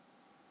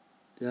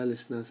Dear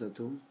listeners at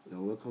home, you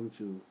are welcome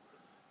to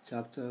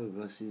Chapter,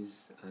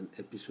 Verses, and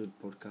Episode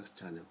podcast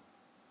channel.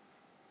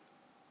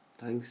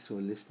 Thanks for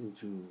listening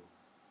to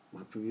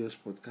my previous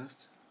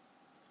podcast.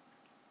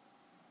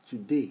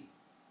 Today,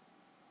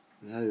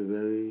 we have a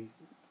very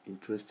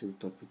interesting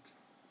topic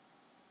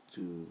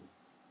to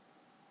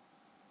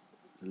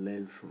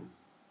learn from,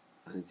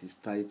 and it is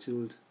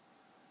titled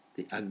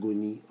The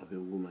Agony of a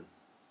Woman.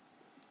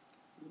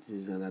 This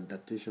is an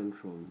adaptation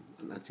from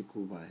an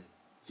article by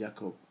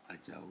Jacob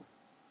Ajao.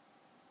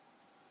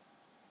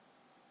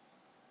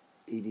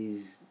 It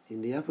is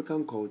in the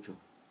African culture,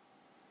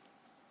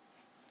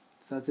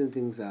 certain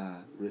things are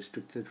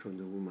restricted from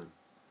the woman.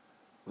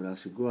 But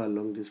as we go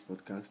along this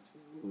podcast,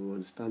 we will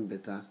understand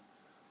better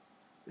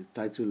the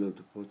title of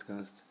the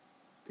podcast,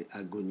 The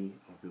Agony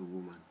of a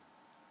Woman.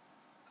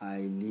 I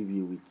leave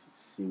you with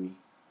Simi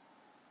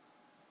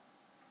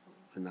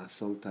and a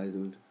song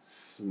titled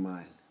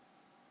Smile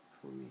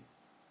for Me.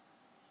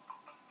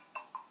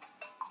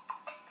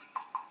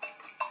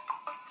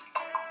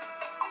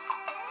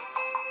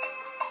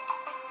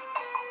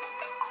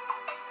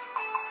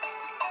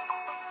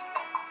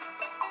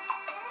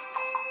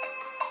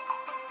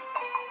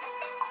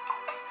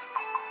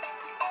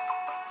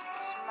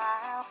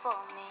 Smile for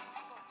me,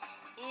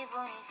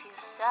 even if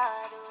you're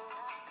sad.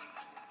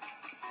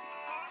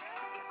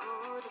 Be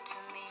good to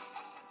me,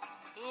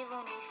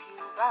 even if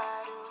you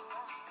bad.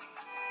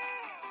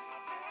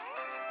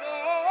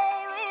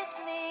 Stay with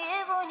me,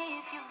 even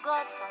if you've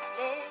got some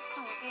place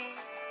to be.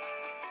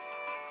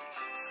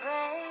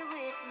 Pray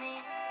with me,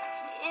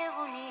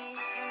 even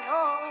if you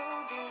know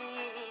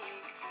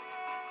believe.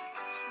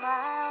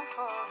 Smile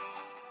for me,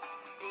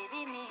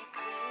 baby me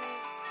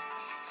please.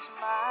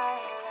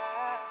 Smile.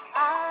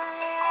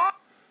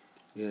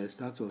 Yes,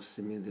 that was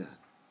Simi there,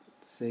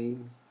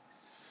 saying,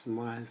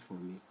 smile for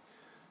me.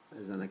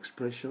 As an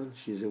expression,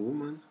 she's a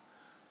woman,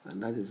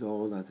 and that is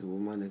all that a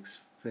woman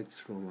expects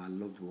from her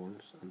loved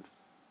ones, and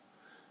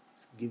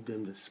give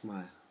them the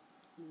smile.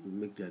 It will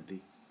make their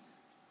day.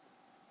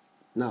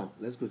 Now,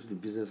 let's go to the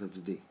business of the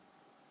day.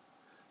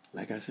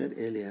 Like I said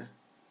earlier,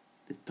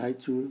 the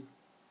title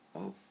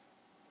of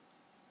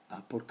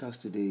our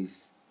podcast today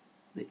is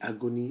The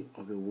Agony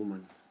of a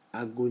Woman.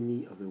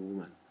 Agony of a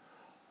Woman.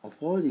 Of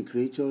all the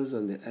creatures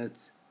on the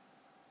earth,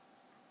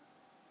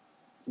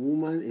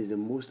 woman is the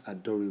most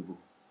adorable,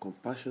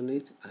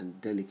 compassionate,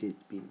 and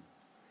delicate being.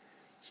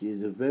 She is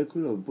the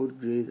vehicle of both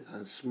great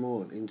and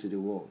small into the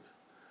world,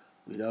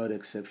 without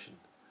exception.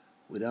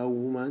 Without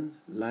woman,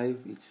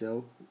 life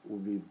itself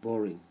would be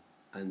boring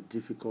and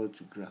difficult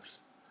to grasp.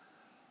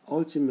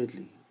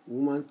 Ultimately,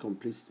 woman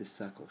completes the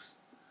circus,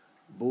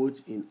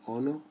 both in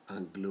honor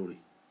and glory.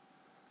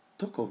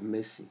 Talk of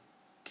mercy,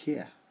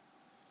 care,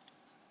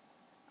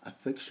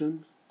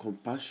 affection,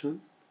 compassion,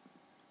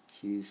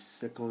 she is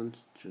second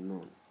to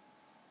none.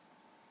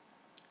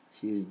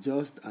 She is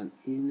just an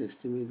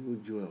inestimable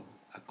jewel,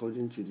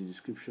 according to the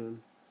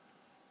description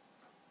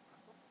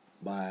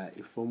by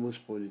a famous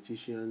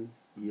politician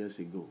years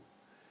ago.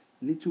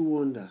 Little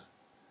wonder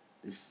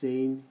the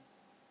saying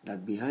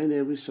that behind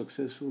every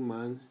successful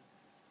man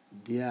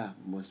there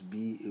must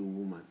be a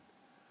woman.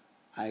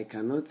 I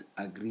cannot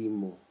agree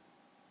more.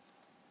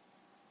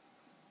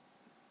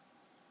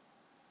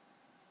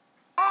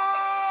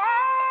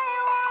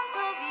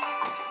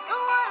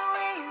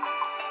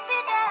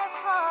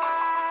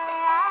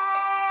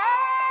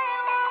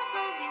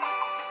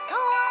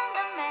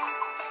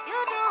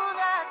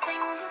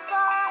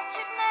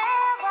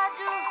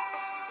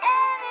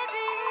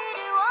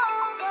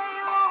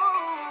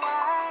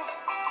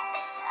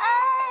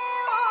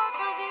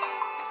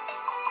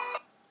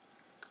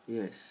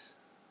 Yes,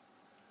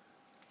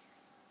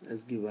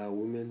 let's give our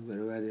women,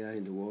 wherever they are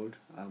in the world,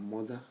 our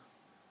mother,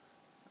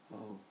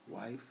 our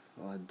wife,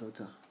 our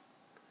daughter,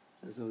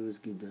 let's always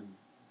give them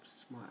a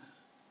smile.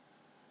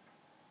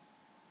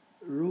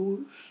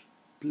 Roles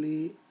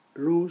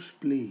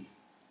play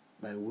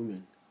by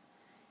women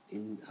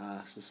in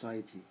our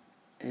society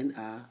and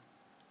are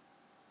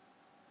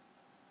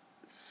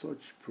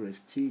such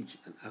prestige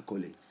and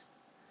accolades.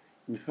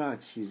 In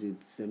fact, she's a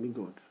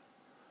demigod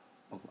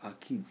of our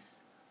kids'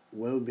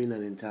 well-being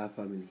and entire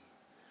family.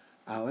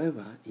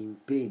 However, in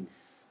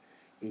pains,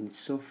 in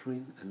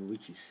suffering and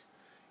riches,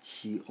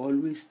 she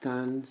always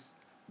stands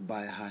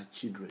by her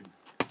children.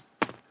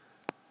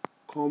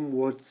 Come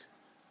what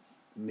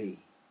may,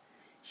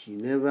 she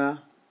never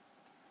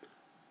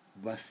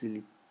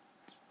vacillates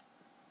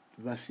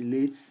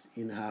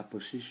in her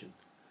position.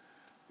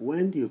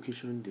 When the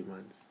occasion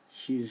demands,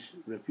 she is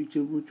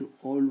reputable to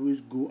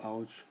always go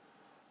out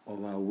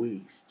of her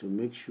ways to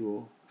make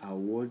sure our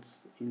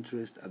ward's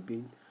interests are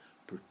being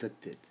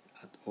protected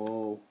at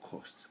all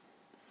costs.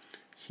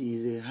 She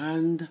is a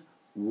hand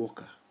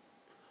worker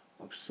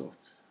of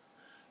sorts.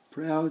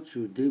 Prior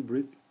to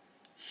daybreak,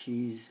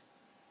 she is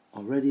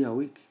already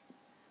awake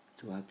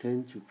to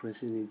attend to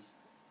pressing needs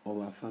of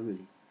our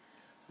family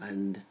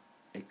and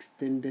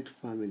extended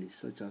family,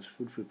 such as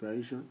food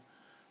preparation,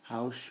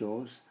 house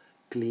chores,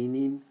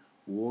 cleaning,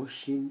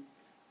 washing.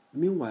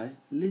 Meanwhile,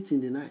 late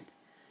in the night,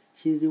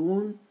 she is the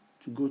one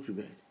to go to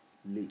bed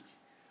late,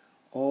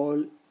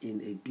 all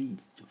in a bid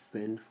to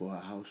fend for her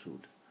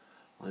household.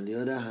 On the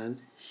other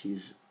hand,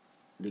 she's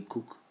the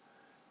cook,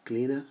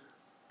 cleaner,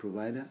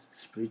 provider,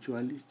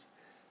 spiritualist,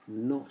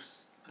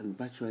 nurse, and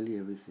virtually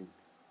everything.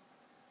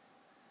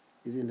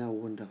 Isn't that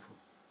wonderful?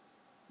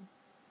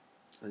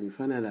 And you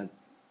find out that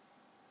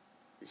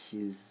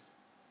she's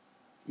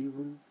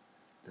even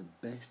the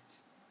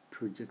best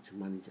project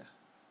manager.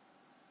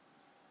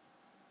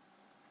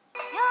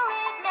 Your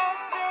weakness,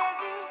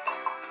 baby.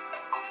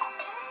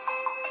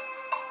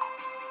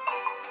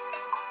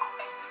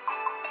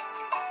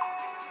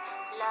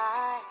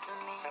 Lie to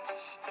me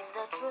if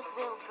the truth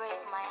will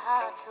break my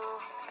heart too.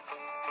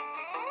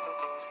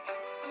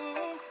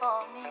 Sing for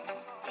me,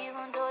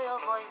 even though your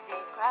voice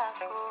they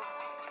crackle.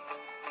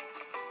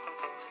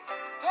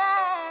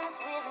 Dance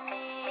with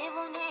me,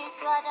 even if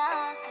you are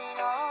dancing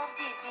off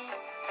the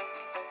beat.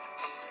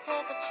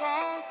 Take a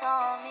chance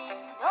on me,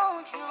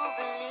 don't you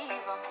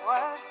believe I'm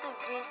worth the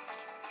risk?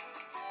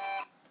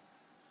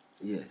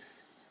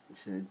 Yes, he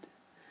said,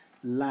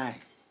 lie,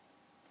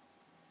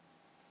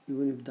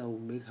 even if that will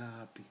make her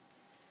happy.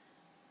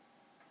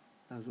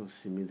 That's what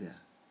Simi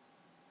there.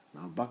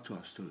 Now back to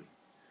our story.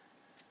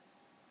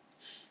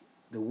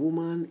 The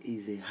woman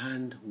is a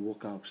hand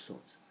worker of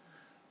sorts.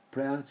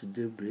 Prior to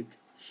daybreak,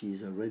 she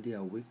is already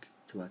awake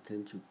to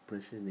attend to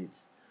pressing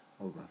needs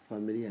of her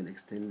family and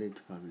extended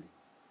family,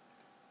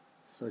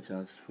 such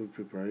as food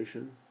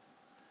preparation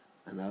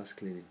and house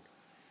cleaning.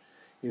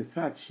 In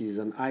fact, she is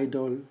an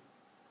idol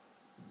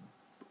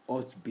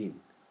ought to be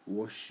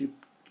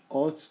worshipped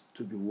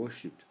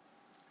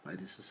by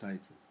the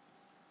society.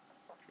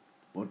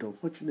 But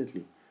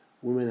unfortunately,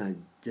 women are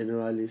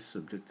generally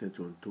subjected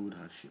to untold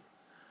hardship,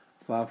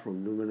 far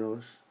from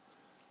numerous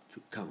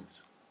to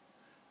count.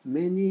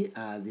 Many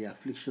are the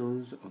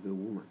afflictions of a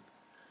woman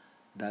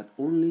that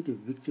only the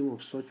victim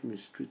of such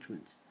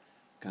mistreatment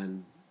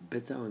can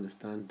better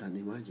understand than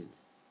imagine.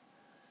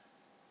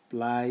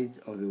 Plight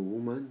of a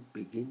woman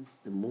begins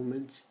the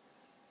moment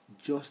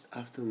just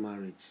after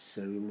marriage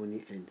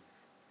ceremony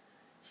ends.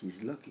 She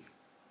is lucky,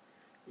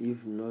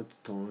 if not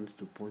turned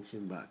to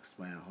punching bags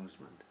by her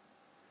husband,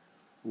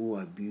 who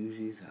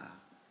abuses her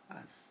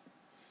as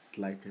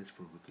slightest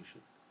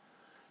provocation.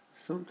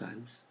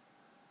 Sometimes,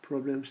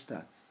 problem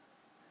starts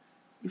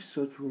if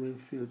such women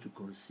fail to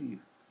conceive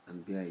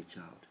and bear a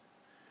child.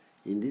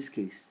 In this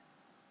case,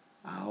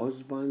 her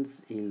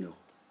husband's in-law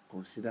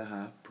consider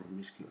her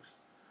promiscuous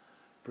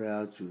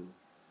prior to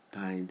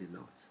tying the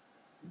knot.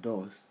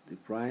 Thus, the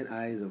prying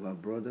eyes of her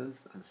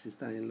brothers and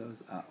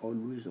sister-in-laws are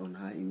always on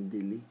her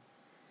immediately,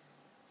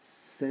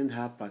 send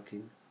her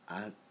packing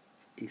at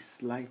a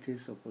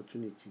slightest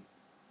opportunity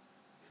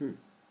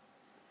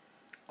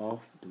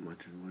of the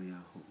matrimonial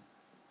home.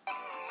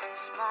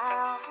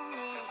 Smile for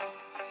me,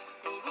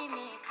 baby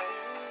me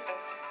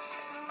please.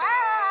 Smile.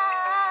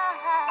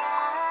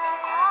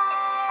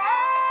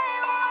 I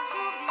want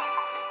to be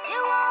the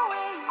one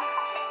way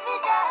you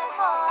die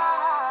for.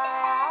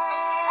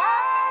 I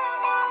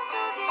want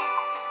to be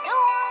the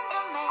one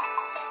that makes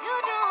you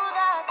do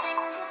the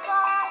things you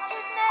thought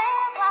you'd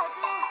never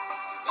do.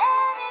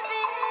 Let me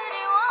be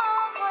the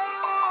one for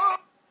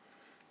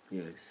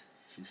you. Yes,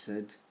 she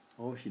said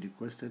all she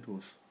requested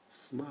was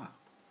smile.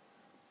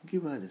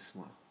 Give her the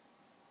smile.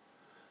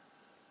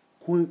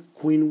 Queen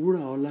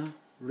Wuraola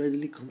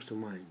readily comes to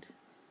mind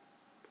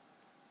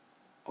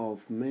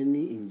of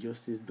many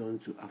injustices done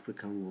to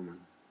African women.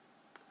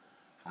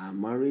 Her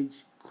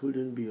marriage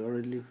couldn't be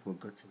hurriedly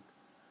forgotten,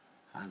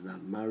 as her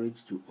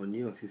marriage to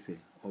Oni of Ife,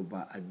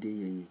 Oba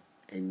Adeyeye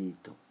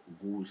Enito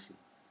Ogunwusi,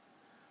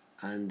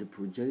 and the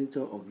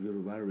progenitor of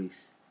Yoruba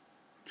race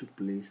took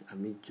place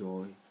amid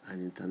joy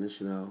and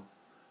international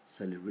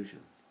celebration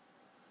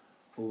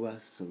over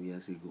some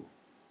years ago.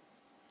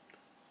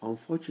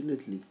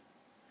 Unfortunately,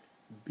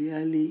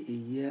 barely a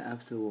year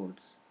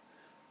afterwards,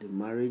 the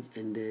marriage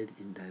ended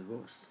in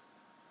divorce,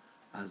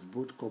 as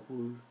both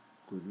couples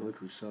could not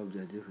resolve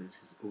their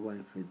differences over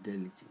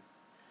infidelity.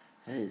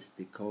 Hence,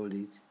 they called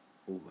it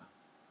over.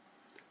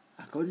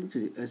 According to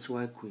the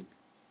SY Queen,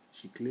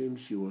 she claimed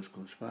she was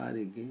conspired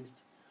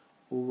against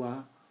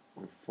over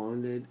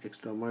unfounded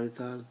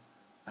extramarital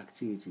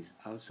activities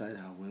outside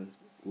her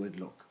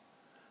wedlock,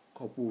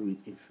 coupled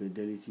with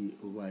infidelity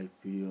over a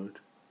period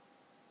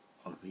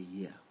of a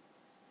year.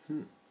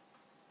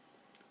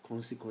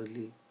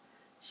 Consequently,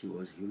 she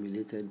was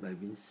humiliated by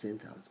being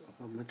sent out of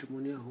her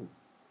matrimonial home.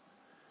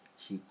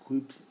 She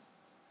quipped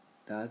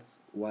that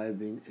while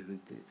being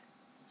evicted,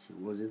 she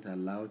wasn't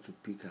allowed to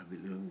pick her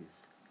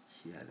belongings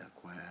she had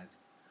acquired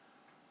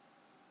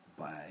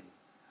by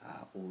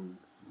her own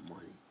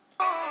money.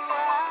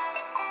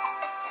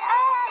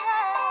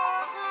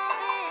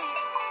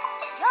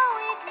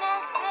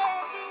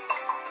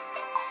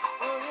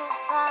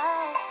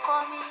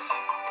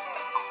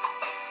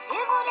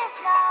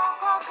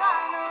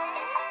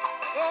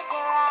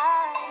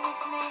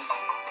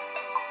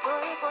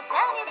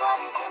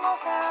 Anybody to more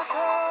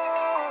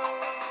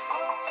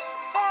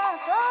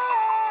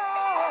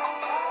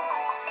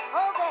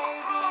oh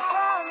baby,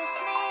 promise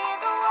me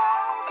the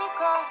world,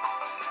 because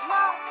my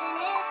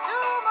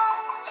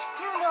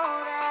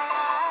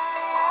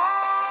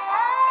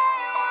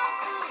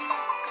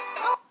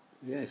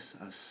Yes,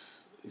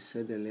 as we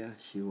said earlier,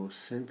 she was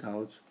sent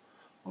out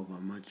of her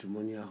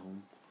matrimonial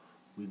home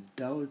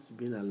without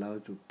being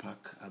allowed to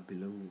pack her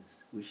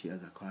belongings, which she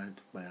has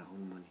acquired by her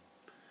own money.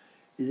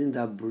 Isn't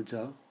that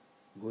brutal,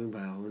 going by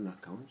her own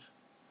account?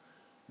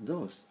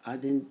 Thus,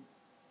 adding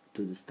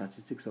to the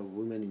statistics of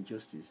women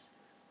injustice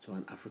to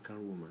an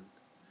African woman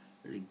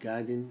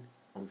regarding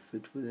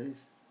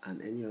unfaithfulness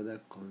and any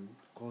other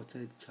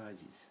concocted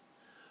charges.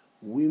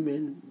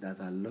 Women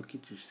that are lucky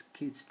to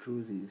skate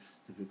through these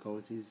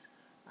difficulties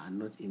are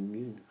not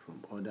immune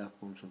from other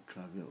forms of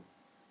travail.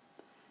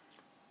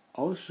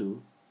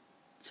 Also,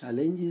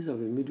 challenges of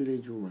a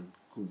middle-aged woman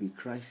could be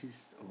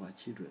crisis of her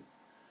children.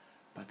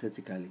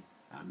 Pathetically,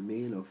 a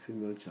male or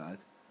female child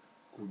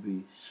could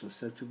be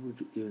susceptible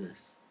to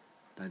illness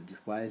that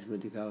defies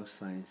medical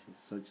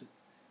sciences,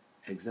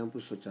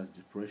 examples such as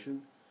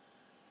depression,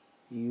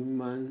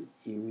 human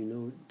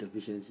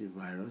immunodeficiency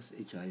virus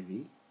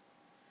 (HIV),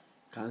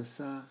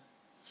 cancer,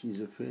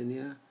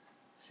 schizophrenia,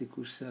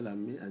 sickle cell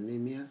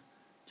anemia,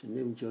 to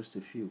name just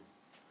a few.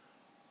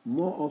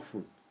 More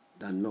often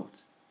than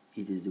not,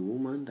 it is the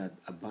woman that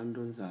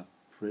abandons her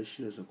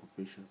precious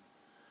occupation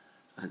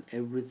and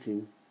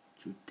everything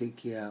to take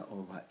care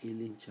of her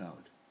ailing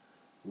child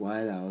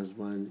while her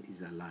husband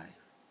is alive,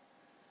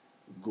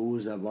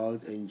 goes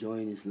about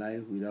enjoying his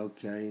life without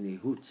caring a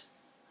hoot.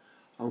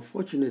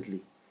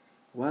 Unfortunately,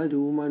 while the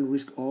woman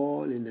risks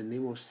all in the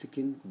name of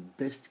seeking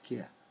best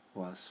care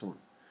for her son,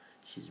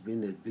 she's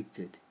been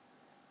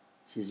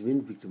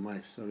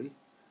victimized,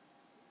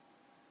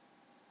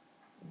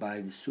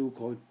 by the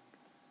so-called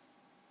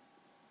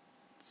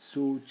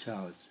soul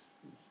child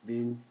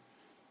being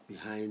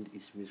behind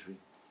his misery.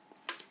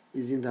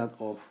 Isn't that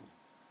awful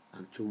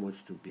and too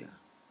much to bear?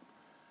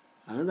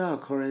 Another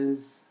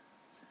occurrence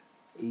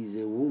is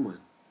a woman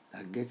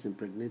that gets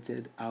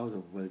impregnated out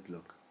of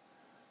wedlock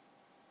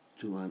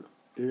to an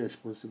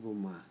irresponsible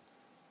man.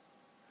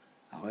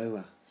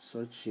 However,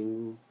 such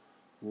single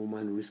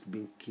woman risks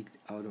being kicked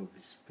out of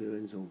his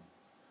parents' home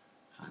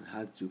and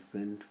had to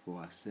fend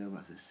for herself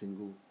as a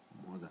single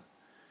mother.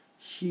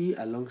 She,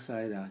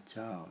 alongside her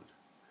child,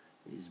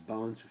 is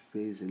bound to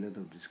face a lot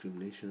of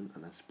discrimination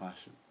and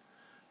aspersion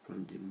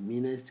from the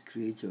meanest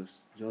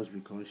creatures just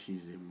because she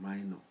is a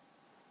minor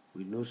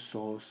with no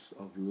source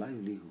of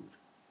livelihood.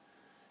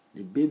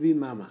 The baby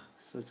mama,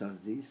 such as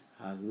this,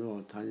 has no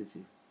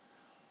alternative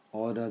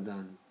other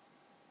than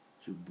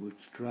to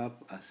bootstrap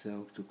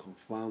herself to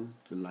conform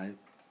to life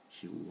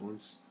she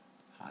wants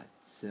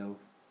herself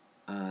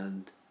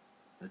and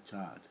the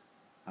child.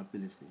 Happy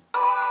listening.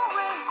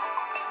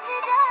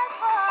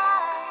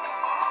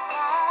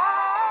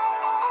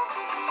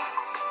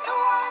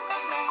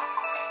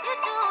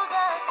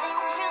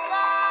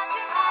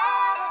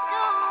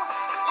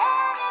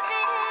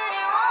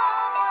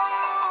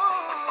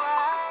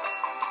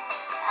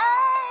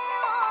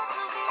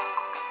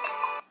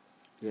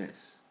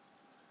 Yes,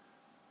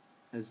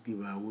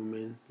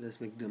 let's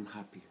make them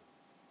happy.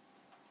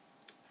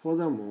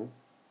 Furthermore,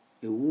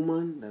 a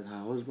woman that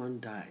her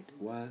husband died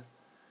while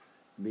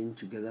being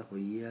together for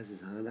years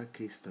is another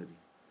case study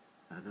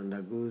that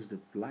undergoes the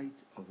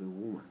plight of a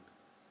woman.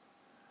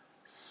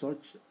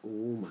 Such a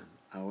woman,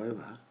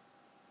 however,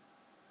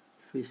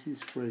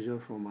 faces pressure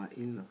from her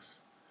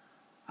in-laws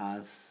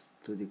as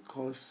to the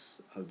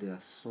cause of their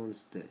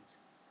son's death.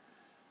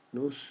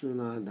 No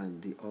sooner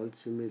than the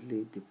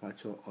ultimately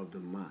departure of the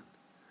man,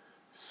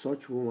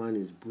 such woman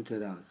is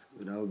booted out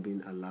without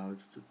being allowed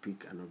to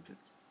pick an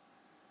object,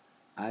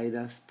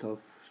 either stuff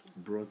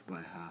brought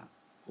by her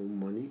own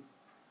money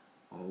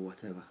or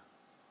whatever.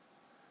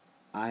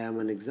 I am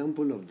an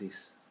example of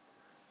this.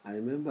 I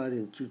remember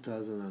in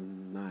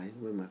 2009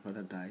 when my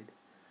father died.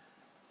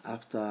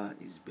 After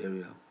his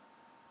burial,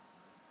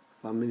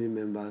 family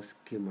members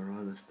came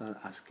around and started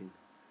asking,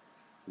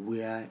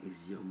 where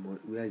is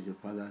your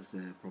father's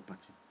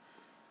property?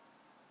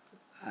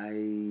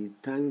 I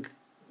thank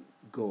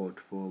God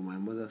for my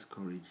mother's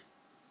courage.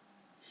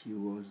 She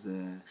was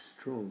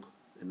strong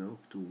enough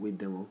to wake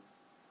them up,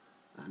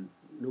 and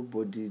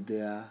nobody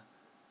there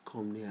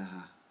come near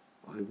her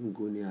or even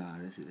go near her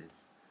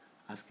residence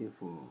asking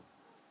for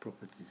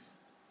properties.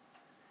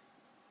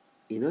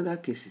 In other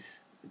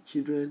cases, the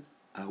children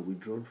are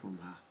withdrawn from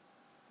her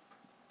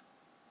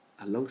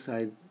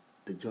alongside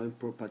the joint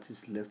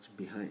properties left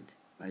behind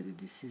by the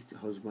deceased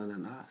husband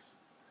and hers.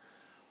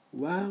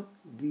 While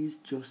this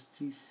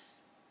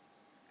justice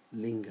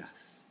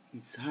lingers,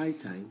 it's high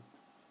time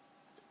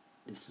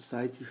the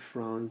society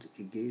frowned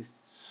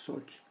against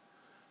such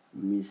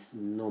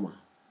misnomer,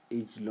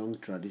 age-long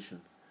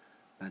tradition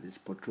that is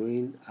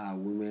portraying our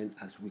women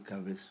as weaker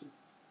vessels,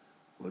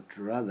 but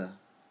rather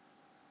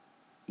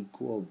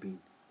equal being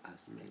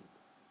as men.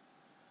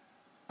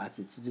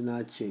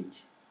 Attitudinal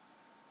change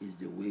is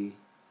the way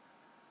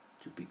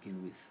to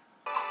begin with.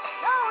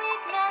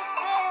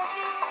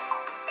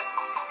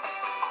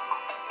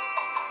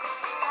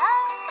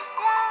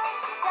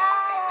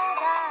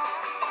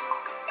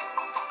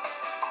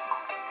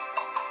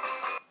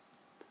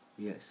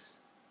 Yes,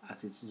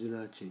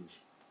 attitudinal change.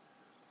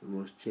 We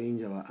must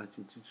change our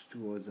attitudes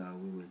towards our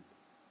women.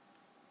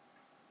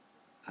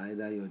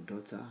 either your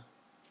daughter,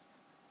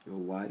 your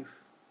wife,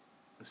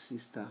 your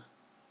sister,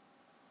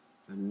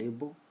 your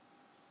neighbor,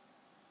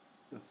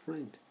 your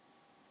friend.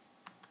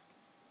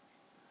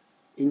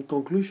 In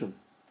conclusion,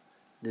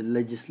 the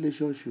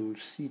legislature should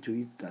see to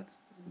it that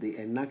they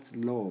enact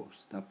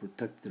laws that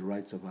protect the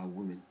rights of our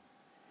women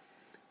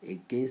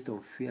against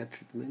unfair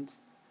treatment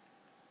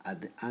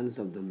at the hands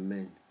of the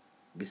men.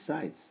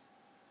 Besides,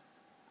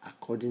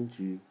 according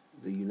to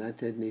the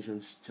United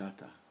Nations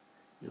Charter,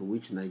 in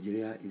which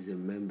Nigeria is a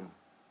member,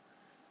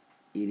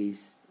 it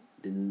is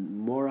the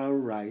moral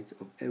right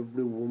of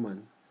every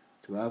woman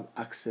to have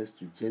access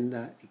to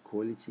gender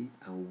equality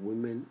and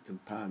women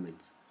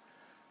empowerment.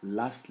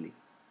 Lastly,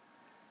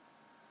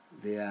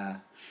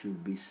 there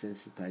should be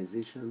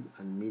sensitization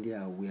and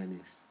media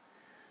awareness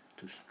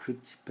to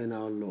strict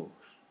penal laws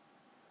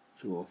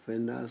to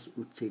offenders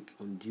who take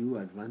undue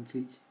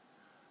advantage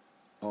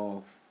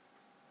of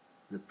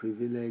the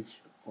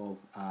privilege of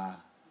our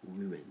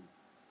women.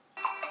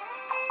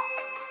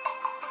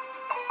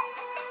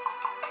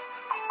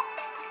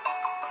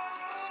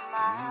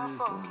 Smile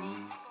for me,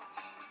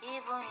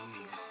 even if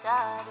you're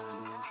sad.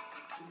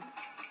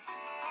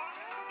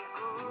 Be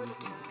good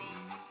to me,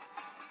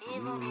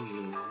 even if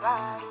you're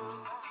bad.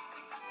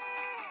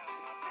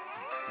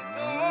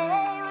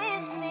 Stay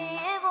with me,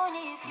 even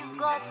if you've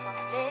got some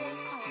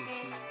place to be.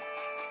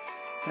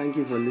 Thank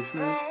you for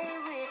listening. Stay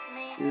with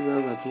me,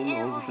 Listeners at home,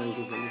 I want to thank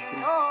you for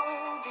listening.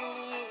 no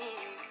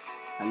belief.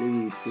 I leave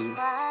you with singing.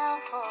 Smile